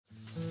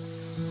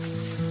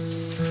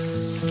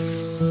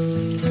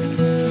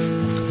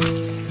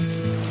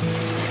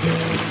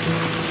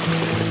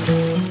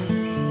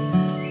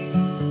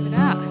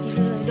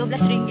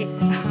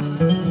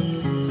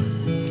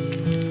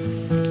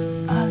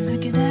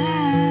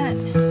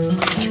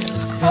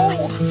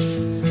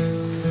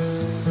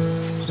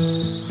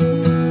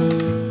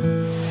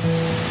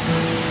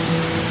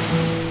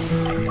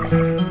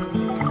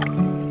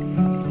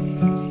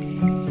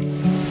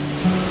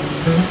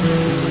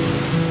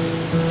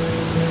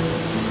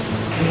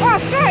Oh,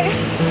 straight!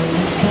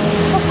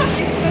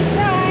 That's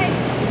right!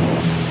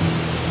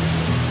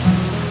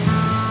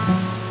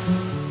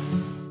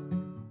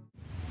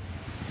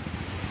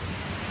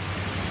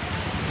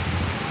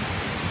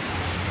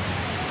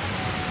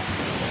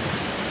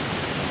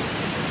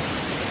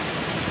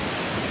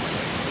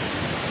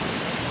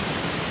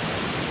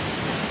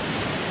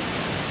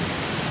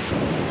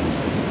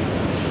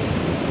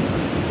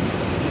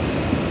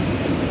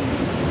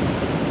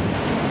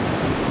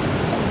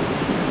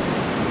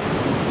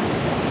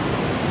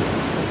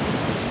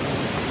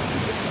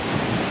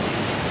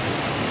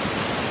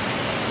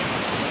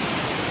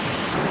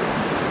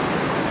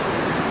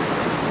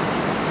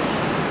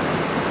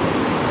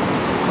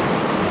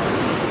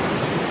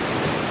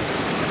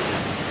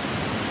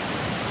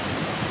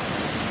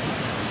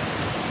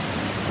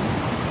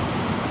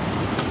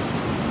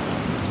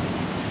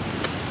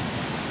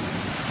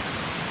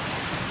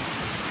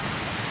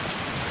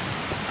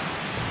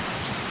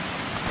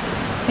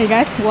 Hey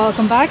guys,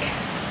 welcome back.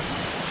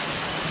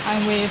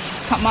 I'm with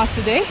Mas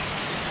today.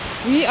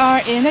 We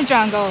are in a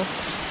jungle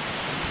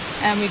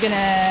and we're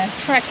gonna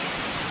trek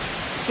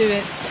to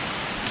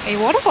a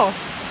waterfall.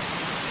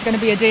 It's gonna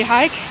be a day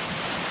hike.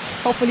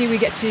 Hopefully we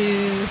get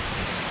to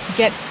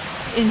get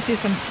into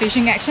some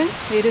fishing action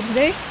later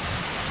today.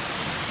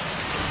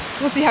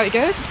 We'll see how it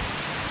goes.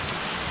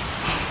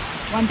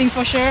 One thing's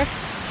for sure,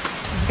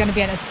 it's gonna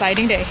be an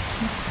exciting day.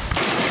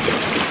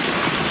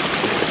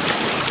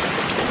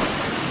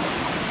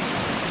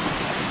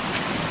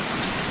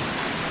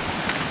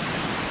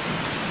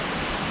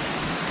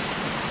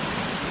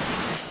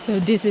 So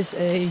this is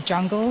a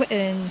jungle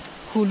in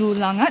Hulu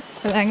Langat,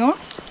 Selangor,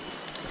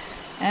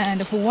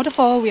 and the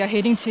waterfall we are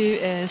heading to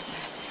is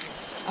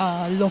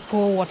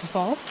Lopo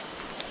Waterfall,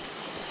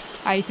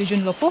 air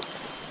terjun Lepoh,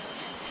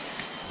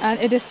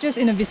 and it is just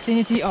in the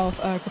vicinity of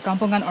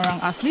perkampungan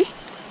orang asli.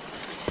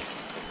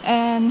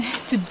 And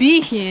to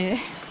be here,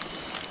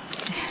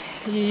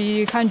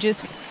 you can't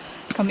just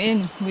come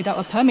in without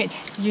a permit.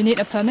 You need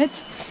a permit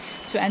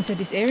to enter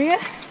this area,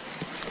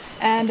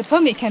 and the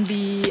permit can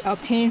be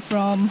obtained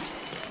from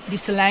the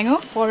Selangor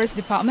Forest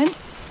Department,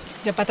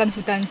 Jabatan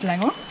Hutan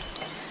Selangor,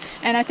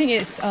 and I think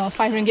it's 5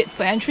 ringgit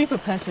per entry per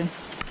person.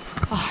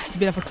 Oh, it's a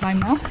bit of a climb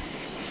now.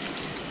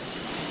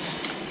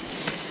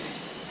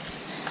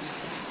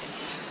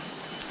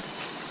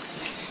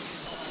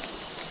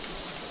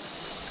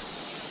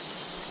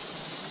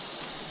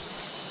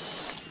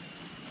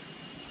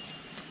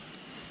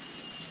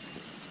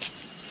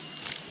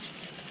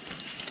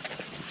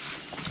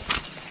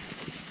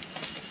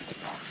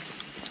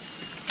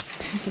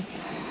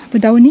 Apa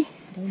daun ni?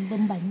 Daun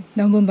bemban.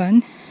 Daun bemban.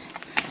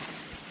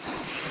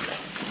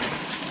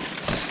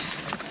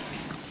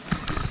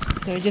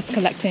 So we're just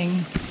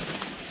collecting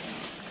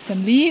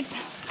some leaves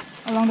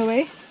along the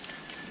way.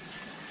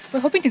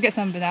 We're hoping to get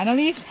some banana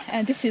leaves,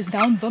 and this is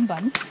daun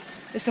bemban.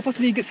 It's supposed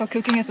to be good for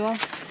cooking as well.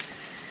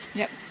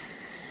 Yep.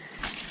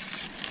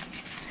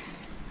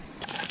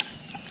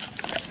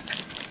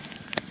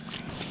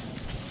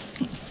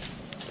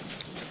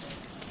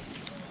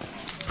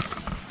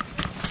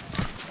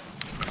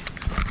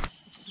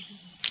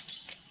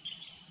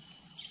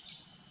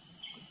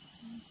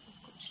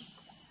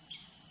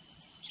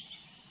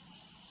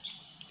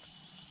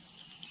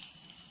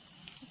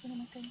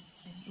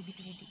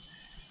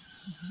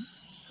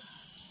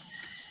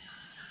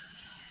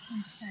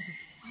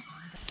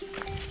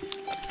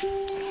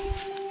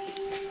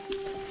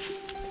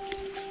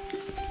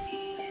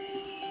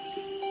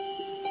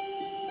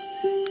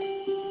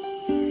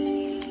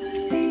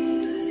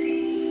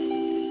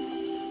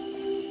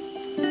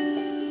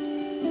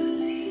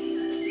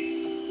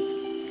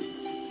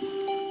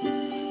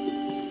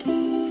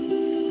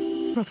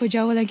 Berapa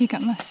jauh lagi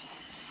Kak Mas?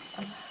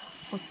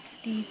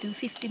 40 to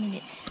 50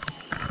 minutes.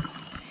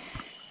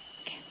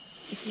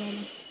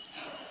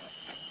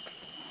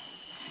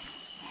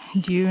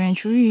 Durian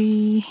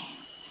tree.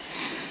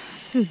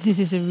 This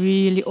is a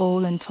really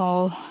old and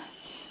tall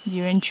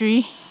durian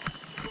tree.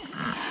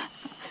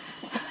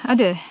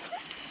 Ada?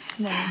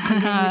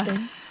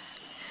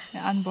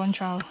 The unborn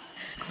child.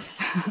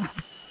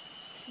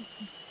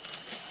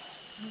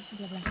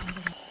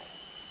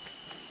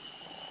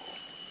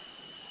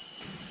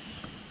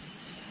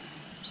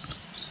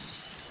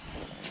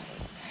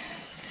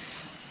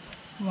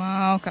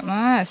 Wow, Kak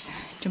Mas.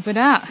 Jumpa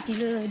tak?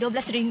 Kira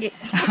RM12.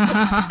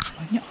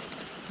 Banyak.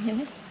 Banyak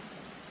kan?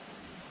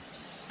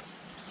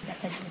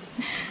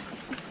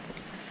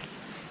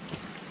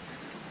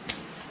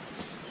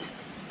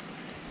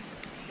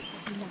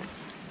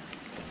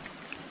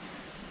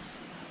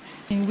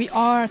 We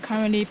are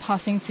currently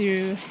passing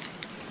through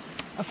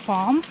a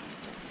farm,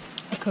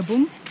 a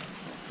kebun.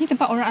 Ni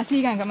tempat orang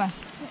asli kan Kak Mas?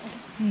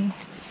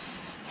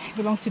 It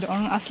belongs to the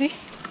orang asli.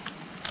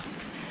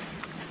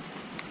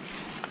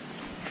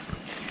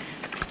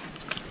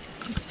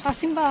 Just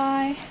passing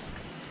by.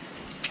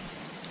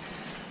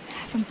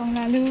 Tumpang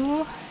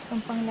lalu,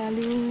 tumpang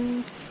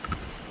lalu.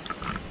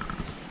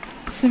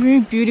 It's a very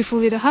beautiful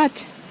little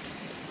hut.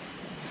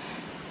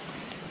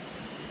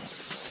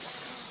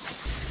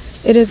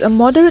 It is a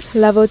moderate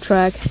level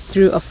trek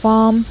through a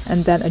farm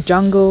and then a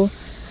jungle,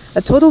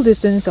 a total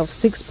distance of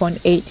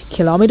 6.8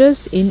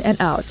 kilometers in and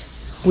out,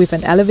 with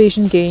an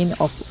elevation gain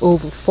of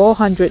over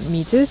 400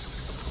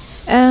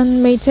 meters,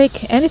 and may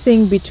take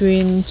anything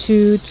between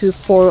 2 to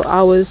 4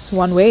 hours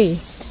one way,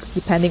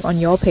 depending on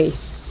your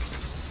pace.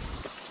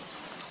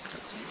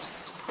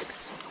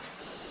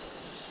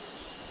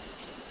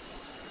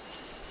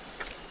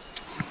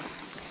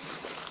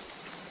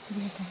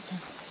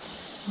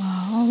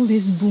 Wow, all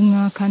this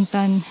bunga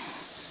kantan.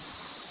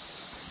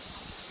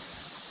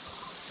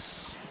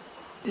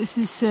 This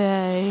is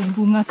a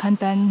bunga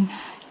kantan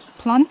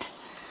plant.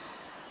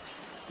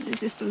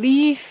 This is the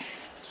leaf.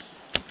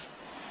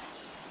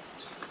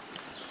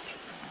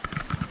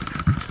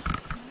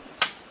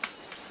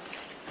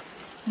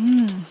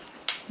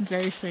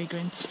 Very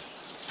fragrant.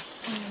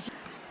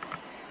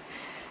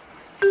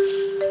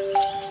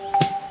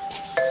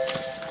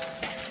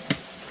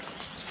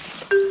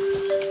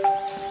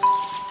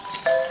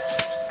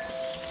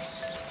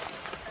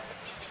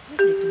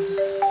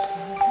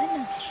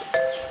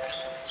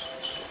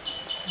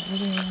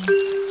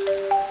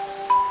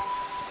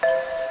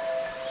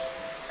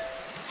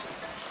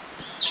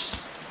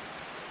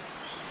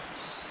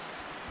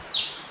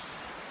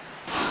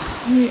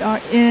 We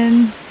are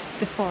in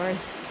the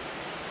forest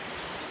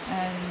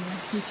and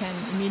you can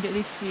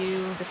immediately feel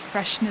the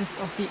freshness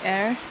of the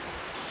air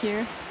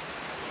here.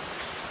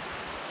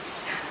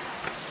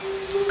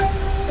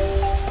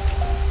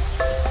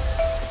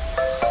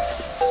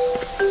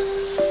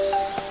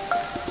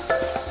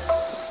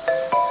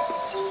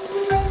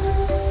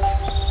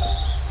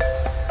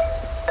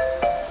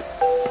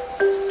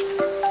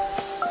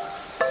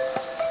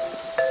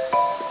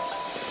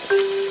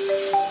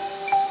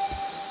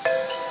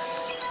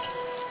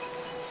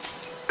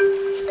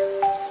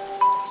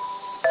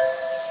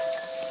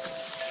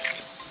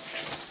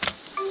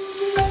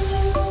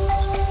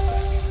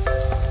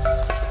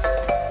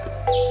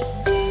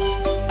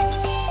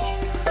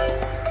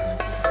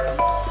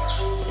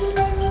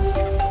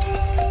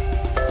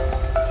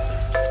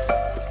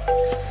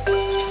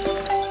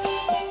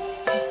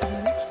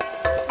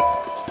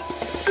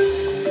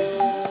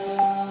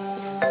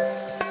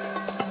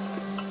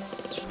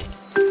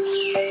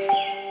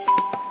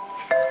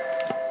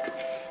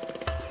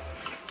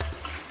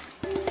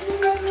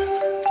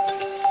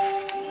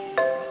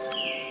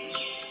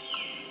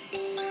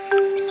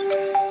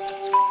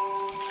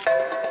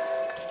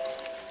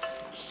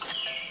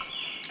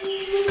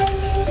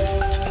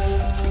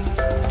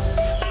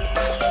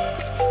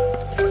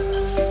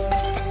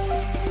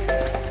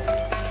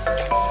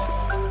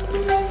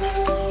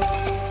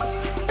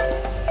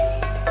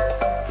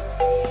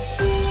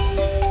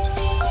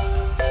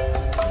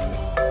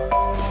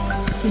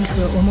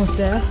 We're almost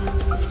there.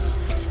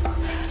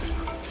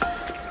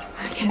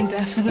 I can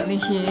definitely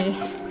hear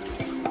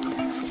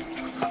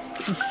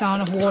the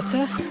sound of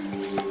water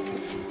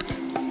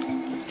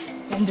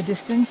in the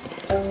distance,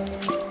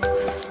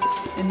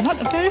 and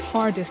not a very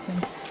far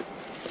distance.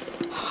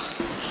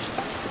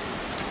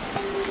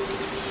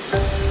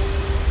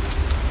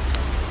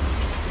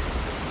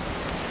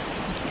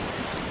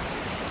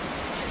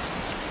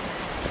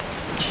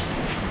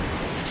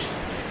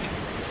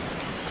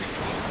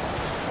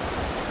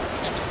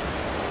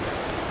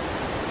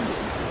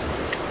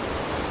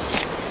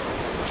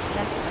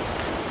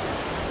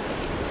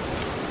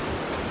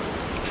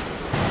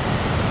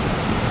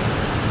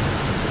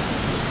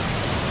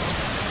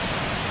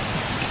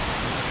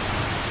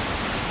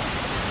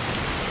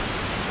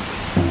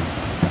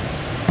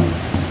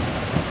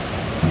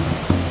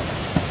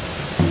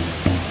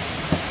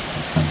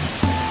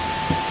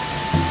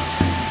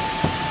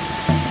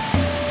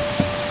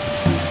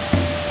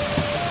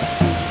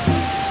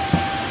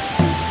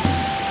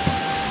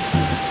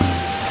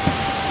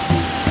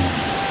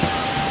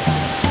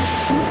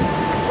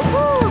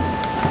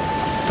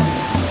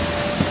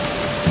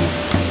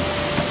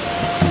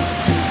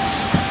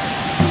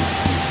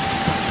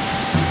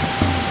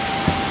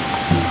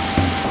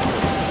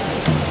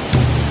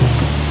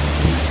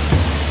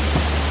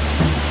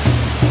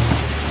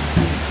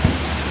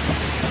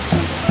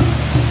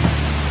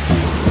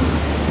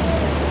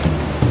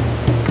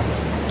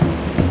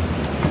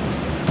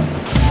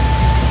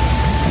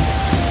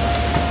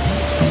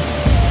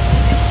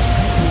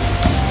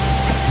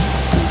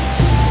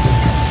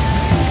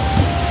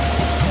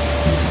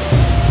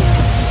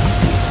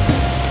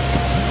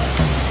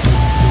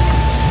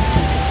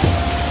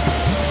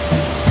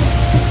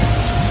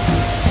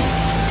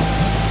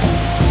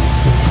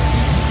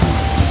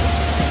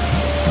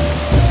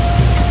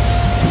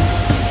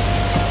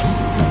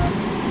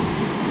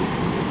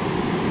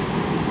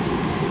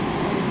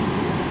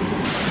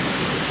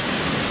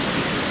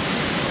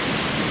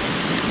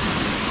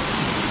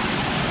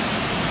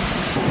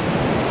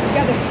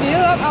 Fill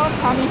up our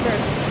tummy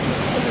first,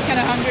 because we're kind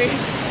of hungry.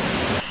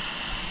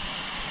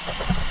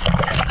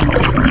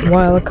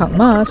 While Kak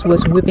Mas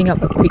was whipping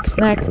up a quick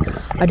snack,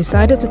 I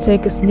decided to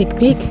take a sneak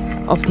peek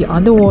of the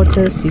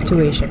underwater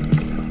situation.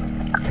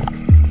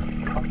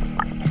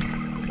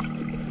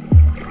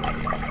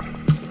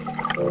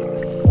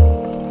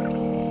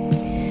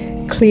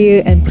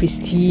 clear and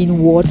pristine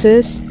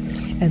waters,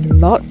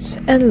 and lots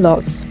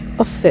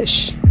of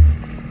fish.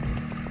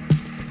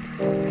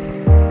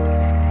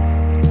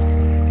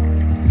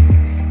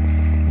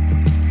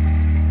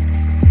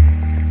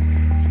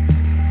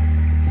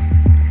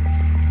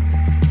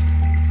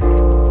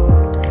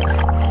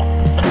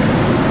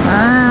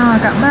 Wow,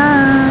 Kak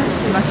Mas,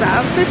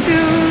 masak apa tu?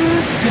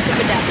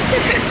 Pedas.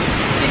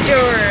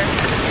 Jujur.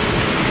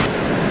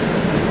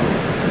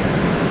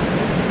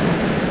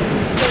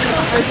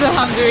 We're so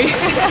hungry.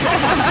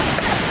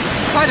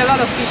 Quite a lot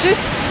of fishes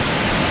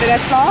that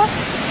I saw,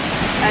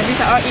 and these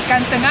are all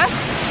ikan tengas.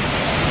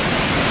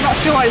 Not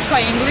sure what it's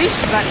called in English,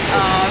 but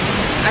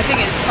I think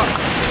it's called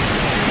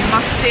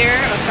masir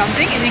or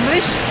something in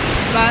English.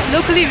 But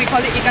locally we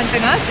call it ikan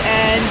tengas,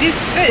 and these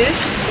fish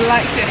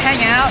like to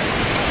hang out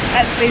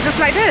at places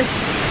like this.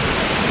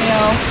 You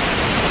know,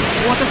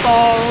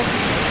 waterfalls.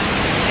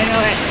 You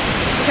know, at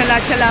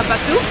celah-celah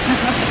batu.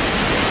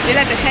 They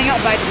like to hang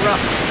out by the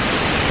rocks.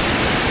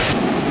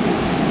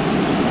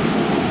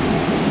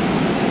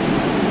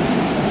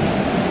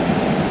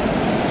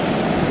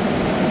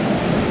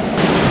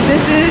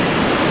 This is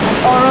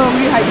an oral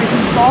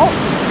rehydration salt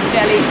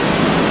jelly,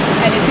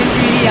 and it tastes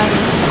really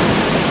yummy.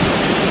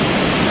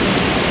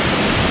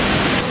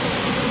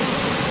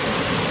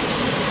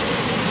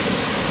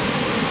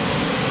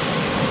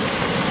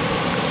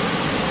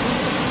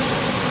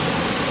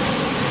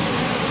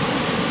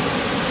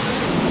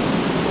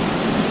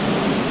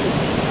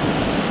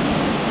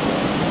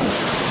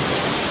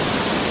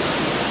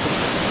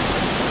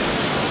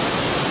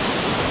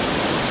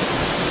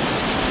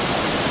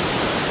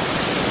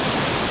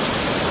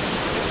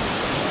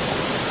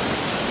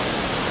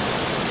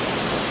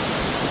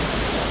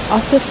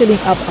 After filling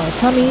up our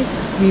tummies,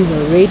 we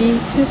were ready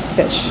to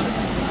fish.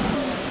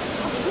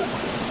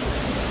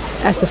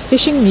 As a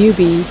fishing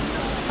newbie,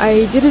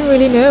 I didn't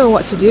really know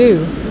what to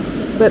do,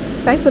 but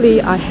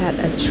thankfully I had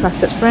a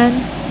trusted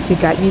friend to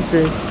guide me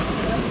through.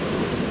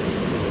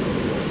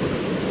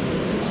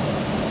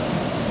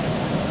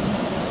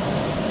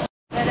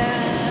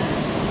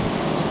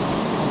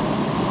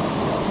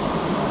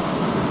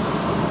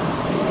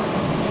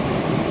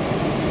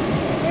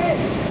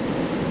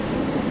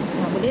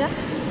 Boleh lah.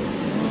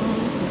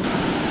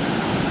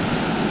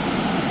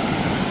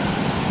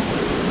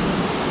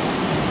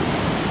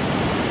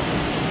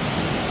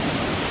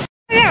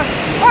 Yeah,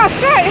 oh, it's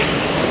great.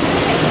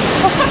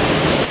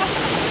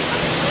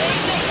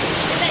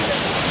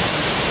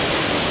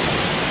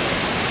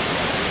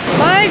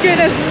 My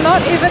goodness,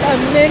 not even a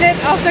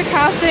minute after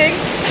casting,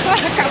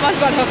 Kak Mas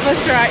got her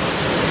first strike.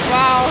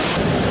 Wow.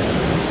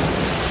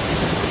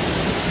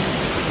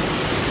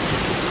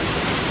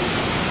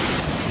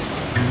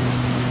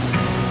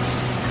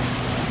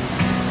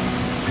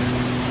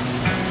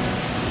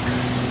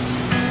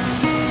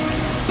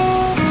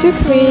 It took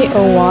me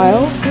a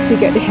while to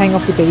get the hang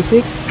of the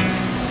basics.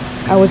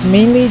 I was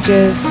mainly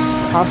just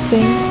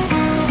casting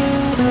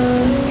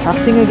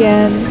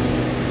again,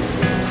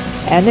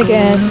 and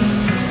again,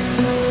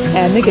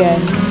 and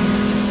again,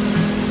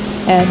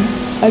 and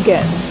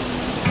again.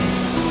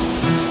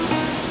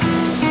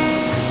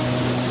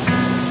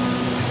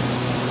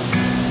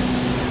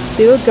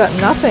 Still got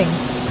nothing.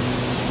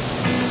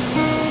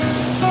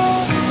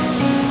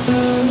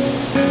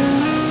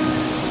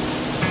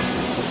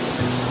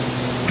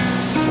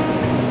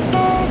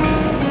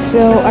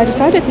 So I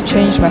decided to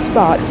change my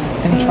spot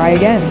and try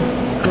again.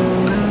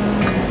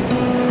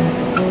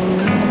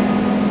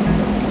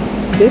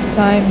 This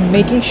time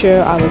making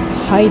sure I was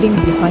hiding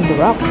behind the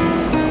rocks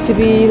to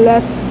be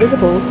less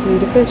visible to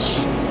the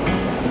fish.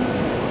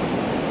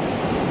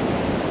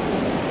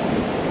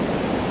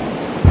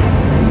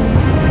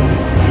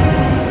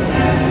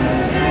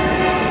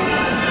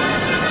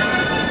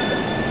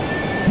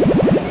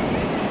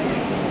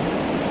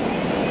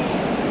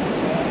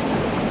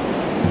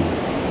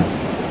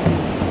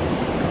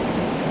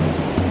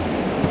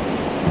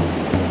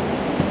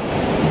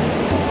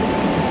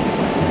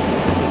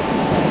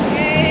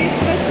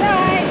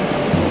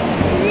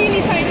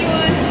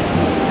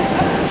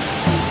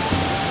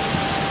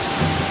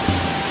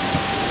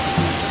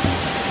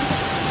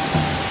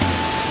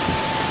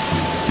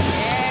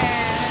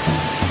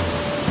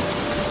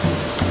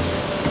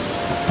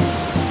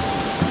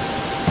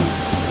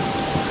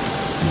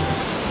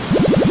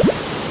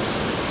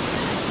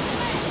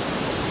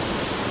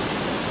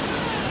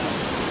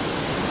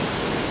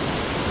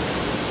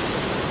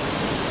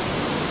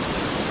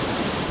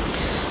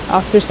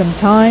 After some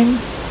time,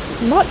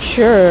 not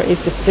sure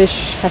if the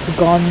fish have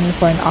gone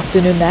for an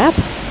afternoon nap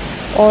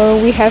or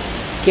we have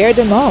scared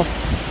them off.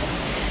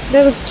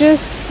 There was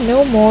just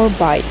no more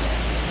bite.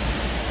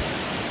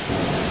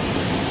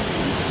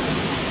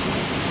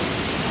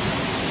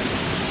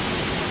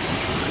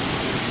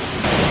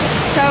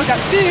 So we got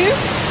two.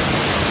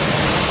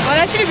 Well,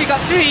 actually we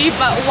got three,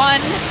 but one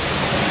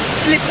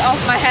slipped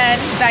off my hand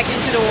back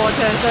into the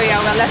water. So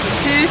yeah, we're left with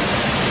two.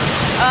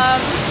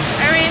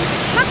 I mean,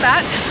 not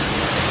bad.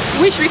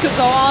 Wish we could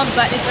go on,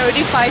 but it's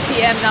already 5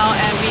 PM now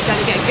and we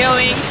gotta get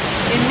going.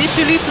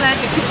 Initially planned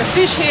to cook the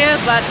fish here,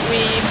 but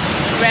we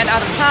ran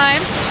out of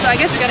time. So I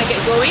guess we're gonna get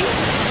going,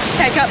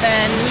 pack up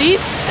and leave,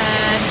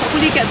 and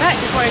hopefully get back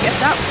before it gets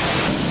dark.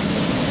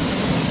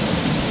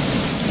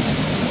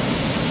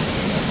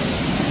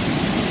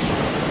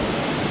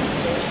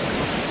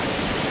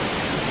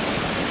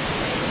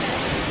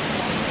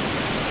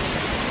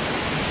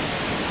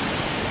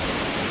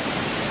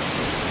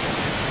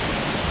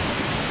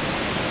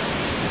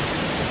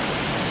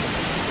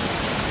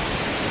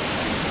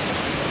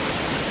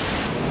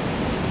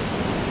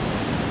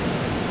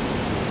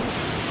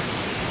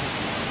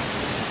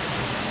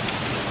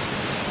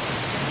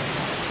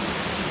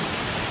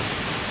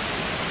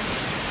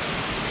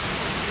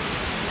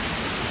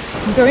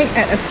 Going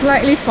at a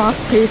slightly fast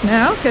pace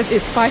now because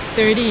it's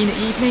 5:30 in the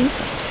evening,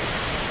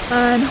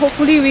 and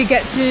hopefully we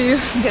get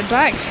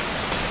back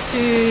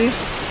to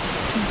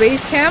base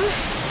camp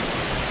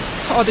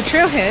or the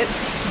trailhead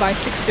by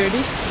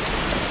 6:30.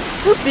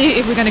 We'll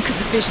see if we're gonna cook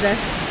the fish there.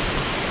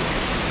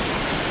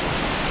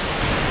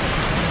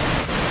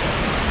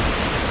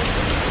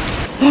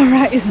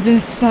 Alright, it's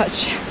been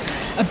such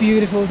a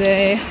beautiful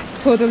day.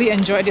 Totally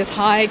enjoyed this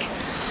hike.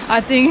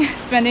 I think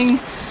spending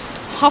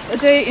half a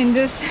day in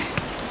this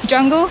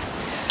jungle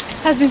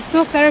has been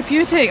so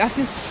therapeutic. I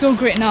feel so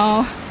great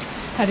now.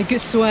 Had a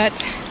good sweat,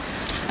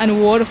 and the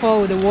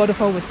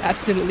waterfall was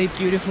absolutely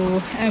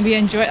beautiful, and we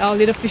enjoyed our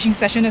little fishing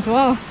session as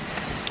well.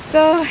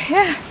 So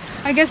yeah,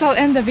 I guess I'll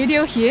end the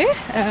video here.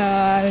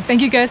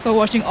 Thank you guys for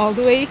watching all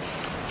the way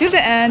till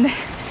the end.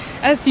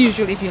 As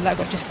usual, if you like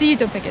what you see,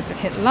 don't forget to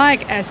hit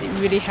like, as it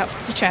really helps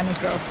the channel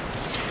grow.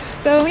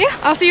 So yeah,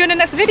 I'll see you in the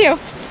next video.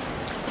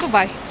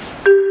 Bye-bye.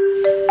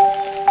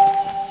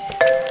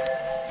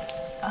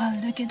 Oh,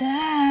 look at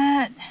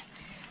that!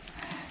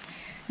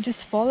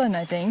 Just fallen,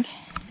 I think.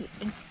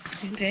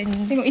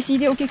 Tengok isi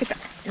dia okey ke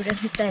tak? Durian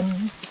hutan.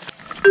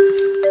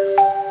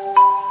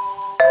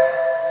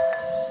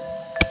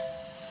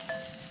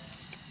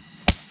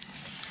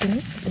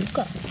 Ini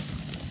buka.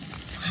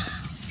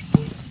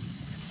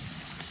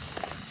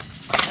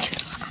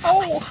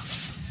 Oh!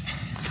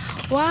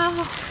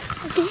 Wow!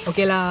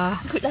 Okay lah.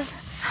 Good lah.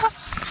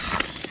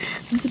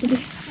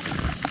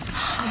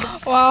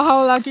 Wow,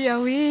 how lucky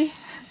are we?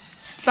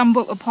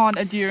 Stumbled upon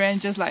a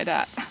durian just like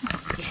that.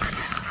 Yes.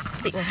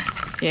 Big one.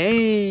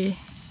 Yay!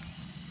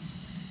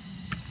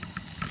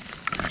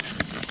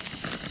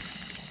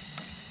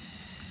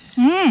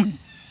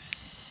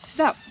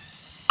 Stop.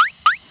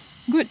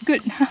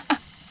 Good.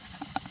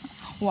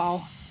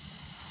 Wow.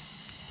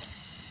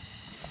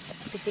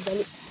 Kita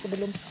balik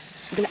sebelum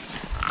gelap.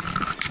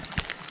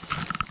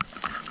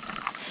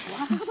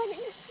 Wah,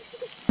 banyaknya di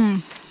sini.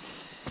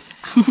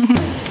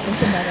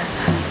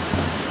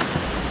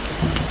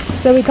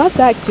 So we got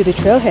back to the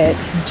trailhead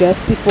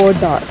just before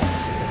dark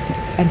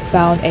and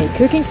found a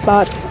cooking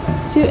spot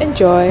to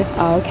enjoy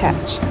our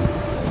catch.